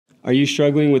Are you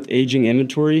struggling with aging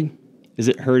inventory? Is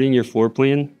it hurting your floor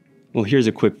plan? Well, here's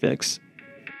a quick fix.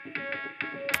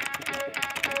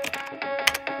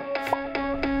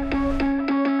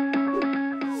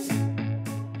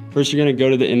 First, you're going to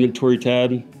go to the inventory tab,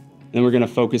 then we're going to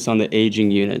focus on the aging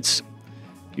units.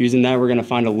 Using that, we're going to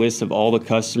find a list of all the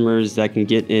customers that can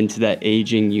get into that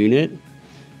aging unit.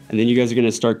 And then you guys are going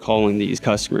to start calling these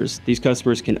customers. These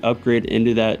customers can upgrade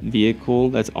into that vehicle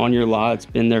that's on your lot. It's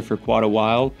been there for quite a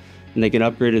while, and they can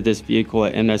upgrade to this vehicle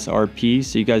at MSRP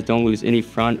so you guys don't lose any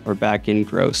front or back end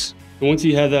gross. And once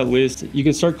you have that list, you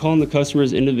can start calling the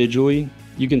customers individually.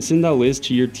 You can send that list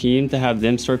to your team to have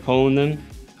them start calling them,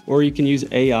 or you can use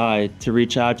AI to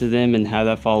reach out to them and have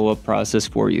that follow-up process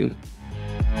for you.